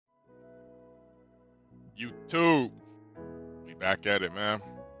YouTube, we back at it, man.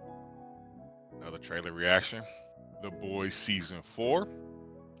 Another trailer reaction. The Boys season 4.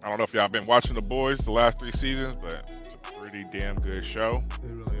 I don't know if y'all been watching The Boys the last 3 seasons, but it's a pretty damn good show.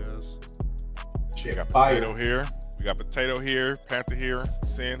 It really is. We got Potato here. We got Potato here, Panther here,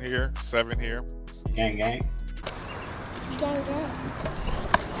 Sin here, Seven here. Gang, gang. Gang, gang.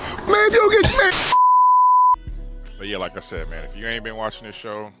 Man, you get me. But yeah, like I said, man, if you ain't been watching this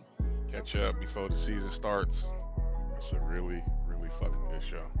show, catch up before the season starts. It's a really, really fucking good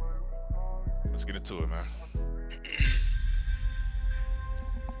show. Let's get into it, man.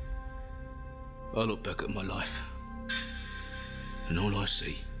 I look back at my life, and all I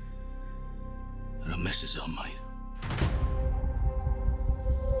see are the messes I made.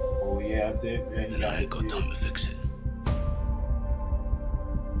 Oh yeah, I did. Man. And I ain't got time to fix it.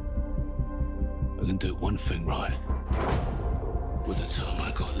 I can do one thing right with the time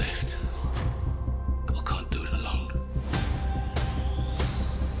I got left. I can't do it alone.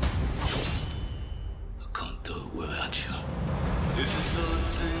 I can't do it without you.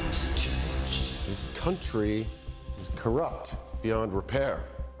 This country is corrupt beyond repair,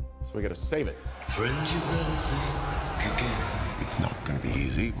 so we gotta save it. Friends, you better think again. It's not gonna be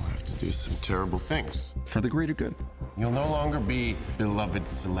easy. We'll have to do some terrible things. For the greater good. You'll no longer be beloved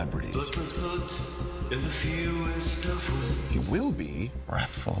celebrities. But the thought in the fewest of ways. You will be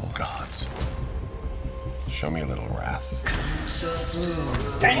wrathful gods. Show me a little wrath.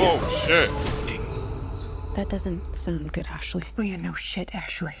 Oh, shit. That doesn't sound good, Ashley. Oh, yeah, no shit,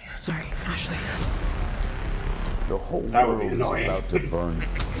 Ashley. Sorry, Ashley. The whole That would be world is annoying. about to burn.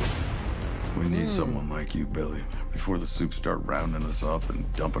 We need someone like you, Billy, before the soups start rounding us up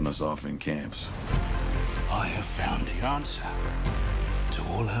and dumping us off in camps. I have found the answer to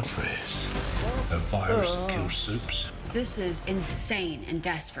all our prayers. A virus that kills soups. This is insane and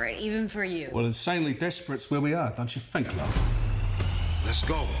desperate, even for you. Well, insanely desperate's where we are, don't you think, love? Let's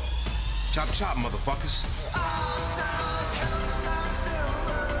go. Chop chop, motherfuckers.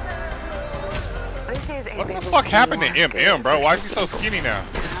 What the fuck happened to MM, bro? Why is he so skinny now?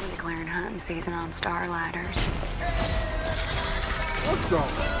 I'm declaring hunting season on Star Ladders. Let's go.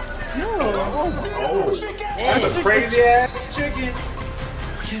 Oh, that's a crazy ass chicken.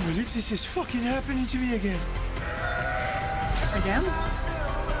 I can't believe this is fucking happening to me again. Again?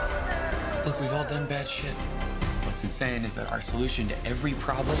 Look, we've all done bad shit. What's insane is that our solution to every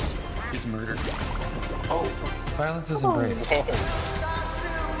problem is murder. Oh. Violence isn't brave.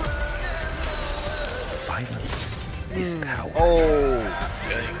 Violence is power.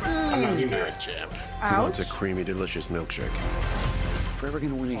 I'm not even there. Who wants a creamy, delicious milkshake? If we're ever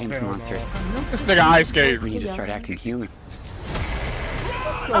gonna win against monsters, This nigga ice skate. we need to start acting human.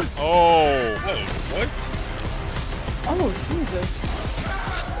 Oh. What? Oh, Jesus.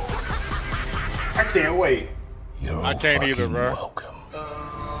 I can't wait. You're all I can't either, fucking bro. welcome.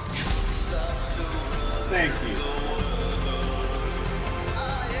 Thank you.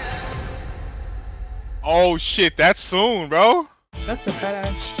 Oh shit, that's soon, bro. That's a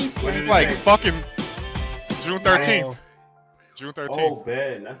badass cheap. What did it Like say? fucking June 13th. Oh, June 13th. Oh,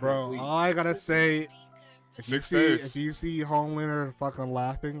 man. That's bro, sweet. all I gotta say, if 6 days. you see Homelander fucking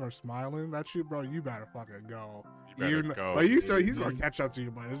laughing or smiling at you, bro, you better fucking go. You better go. Like you said, he's gonna catch up to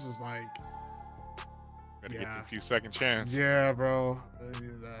you, but it's just like, Gotta get Yeah. the few second chance. yeah, bro,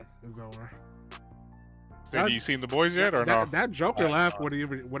 that is over. Have you seen The Boys yet or no? That Joker laugh,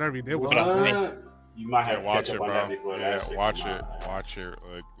 whatever he did was What? You might have Yeah, to watch catch it, up on bro. that before that Yeah, shit watch come it. out. Watch it.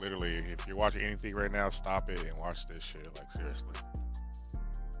 Like literally, if you're watching anything right now, stop it and watch this shit. Like seriously. I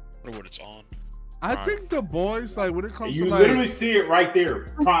wonder what it's on. I think The Boys, like when it comes You to literally like, see it right there.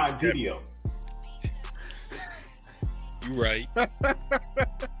 Prime Video. You right. Yeah,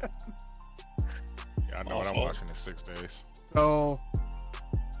 I know what I'm watching in 6 days. so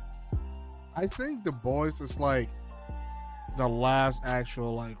I think The Boys is like the last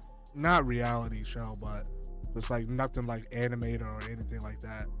actual like not reality show, but it's like nothing like animated or anything like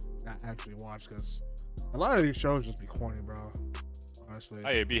that I actually watch, because a lot of these shows just be corny, bro. Honestly,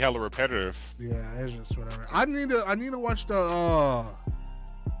 Hey, it'd be hella repetitive. yeah, it's just whatever. I need to watch the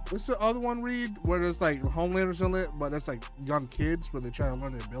what's the other one, Reed, where there's like Homelanders in it, but it's like young kids where they try to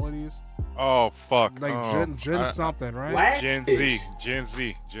learn their abilities. Oh fuck. Like Gen something, right? What? Gen Z. Gen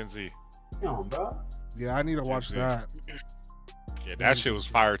Z. Gen Z. Damn, bro. Yeah, I need to watch Z. that. Yeah, that shit was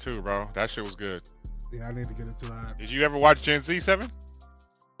fire too, bro. That shit was good. Yeah, I need to get into that. Did you ever watch Gen Z 7?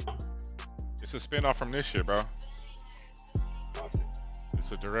 It's a spinoff from this shit, bro. Watch it.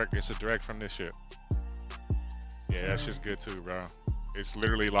 It's a direct from this shit. Yeah, that shit's good too, bro. It's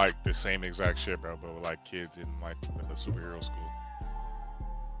literally like the same exact shit, bro, but with like kids in like the superhero school.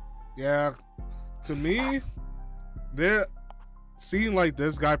 Yeah, to me, they're seeing like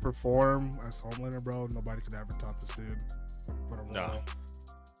this guy perform as Homelander, bro. Nobody could ever top this dude. No.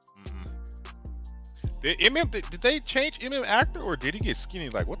 Did they change MM actor or did he get skinny?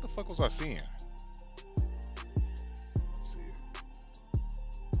 Like, what the fuck was I seeing? Let's see.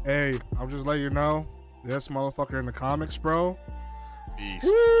 Hey, I'm just letting you know, this motherfucker in the comics, bro. Beast.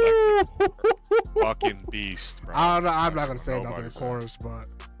 Like, fucking beast, bro. I'm not gonna say nothing, of course, but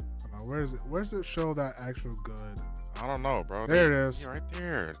where's it show that actual good? I don't know, bro. There it is. Right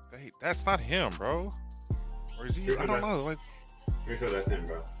there. That's not him, bro. Or is he? I don't know. Like, pretty sure that's him,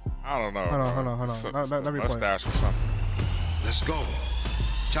 bro. I don't know. Hold on. Let me play. Mustache or something. Let's go.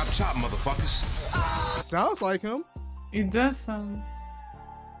 Chop chop, motherfuckers. Sounds like him. He does sound.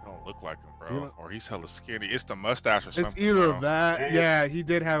 Don't look like him, bro. Or he's hella skinny. It's the mustache or something. It's either bro. that. Man. Yeah, he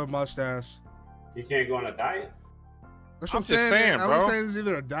did have a mustache. You can't go on a diet. That's what I'm just saying, bro. I'm saying it's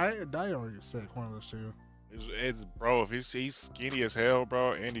either a diet or you're sick. One of those two. It's bro. If he's skinny as hell,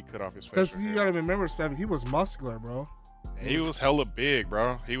 bro, and he cut off his face. Because you gotta remember, Seven. He was muscular, bro. He was hella big,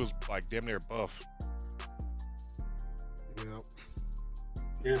 bro. He was like damn near buff. Yep.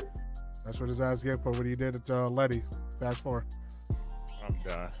 Yeah. That's what his ass get for what he did at Letty. Fast 4. I'm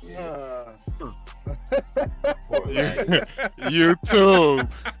done. Yeah. You too.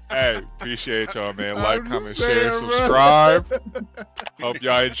 Hey, appreciate y'all, man. Like, I'm comment, just saying, share, subscribe. Hope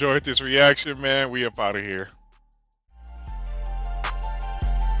y'all enjoyed this reaction, man. We up out of here.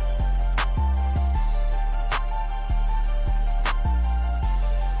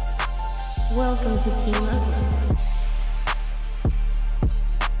 Welcome to Team Up.